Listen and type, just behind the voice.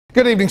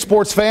Good evening,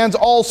 sports fans.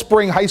 All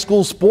spring high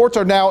school sports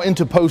are now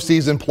into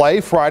postseason play.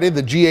 Friday,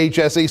 the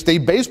GHSA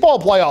state baseball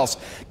playoffs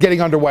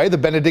getting underway. The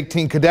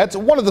Benedictine Cadets,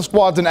 one of the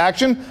squads in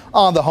action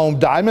on the home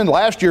diamond.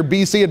 Last year,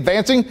 BC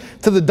advancing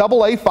to the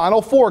AA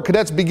Final Four.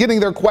 Cadets beginning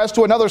their quest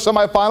to another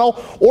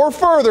semifinal or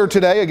further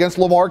today against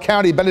Lamar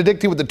County.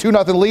 Benedictine with the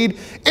 2-0 lead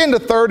into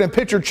third, and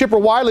pitcher Chipper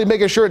Wiley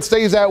making sure it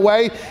stays that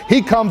way.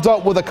 He comes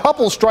up with a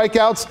couple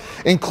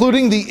strikeouts,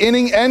 including the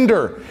inning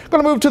ender.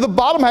 Going to move to the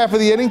bottom half of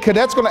the inning.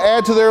 Cadets going to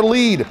add to their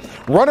lead.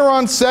 Runner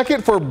on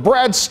second for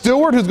Brad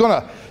Stewart, who's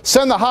going to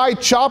send the high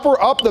chopper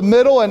up the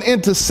middle and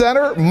into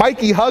center.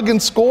 Mikey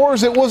Huggins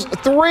scores. It was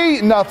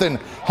 3-0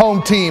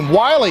 home team.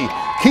 Wiley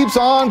keeps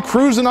on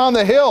cruising on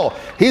the hill.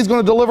 He's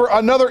going to deliver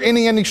another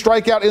inning-ending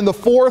strikeout in the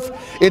fourth.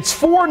 It's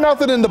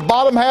 4-0 in the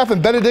bottom half,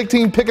 and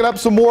Benedictine picking up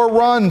some more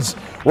runs.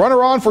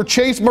 Runner on for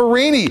Chase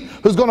Marini,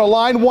 who's going to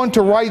line one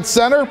to right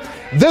center.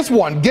 This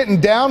one getting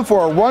down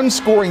for a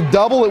run-scoring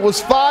double. It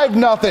was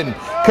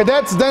 5-0.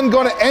 Cadets then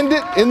going to end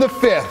it in the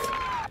fifth.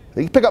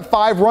 They pick up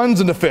 5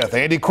 runs in the fifth.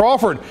 Andy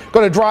Crawford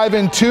going to drive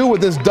in 2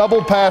 with this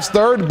double past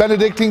third.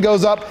 Benedictine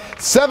goes up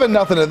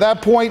 7-0 at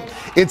that point.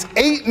 It's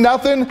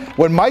 8-0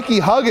 when Mikey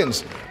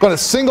Huggins going to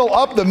single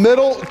up the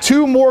middle.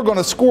 2 more going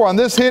to score on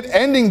this hit,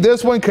 ending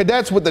this one.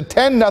 Cadets with the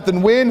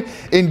 10-0 win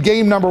in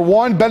game number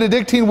 1.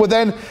 Benedictine will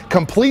then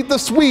complete the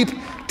sweep,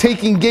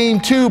 taking game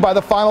 2 by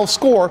the final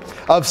score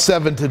of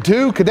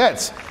 7-2.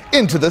 Cadets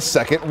into the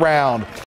second round.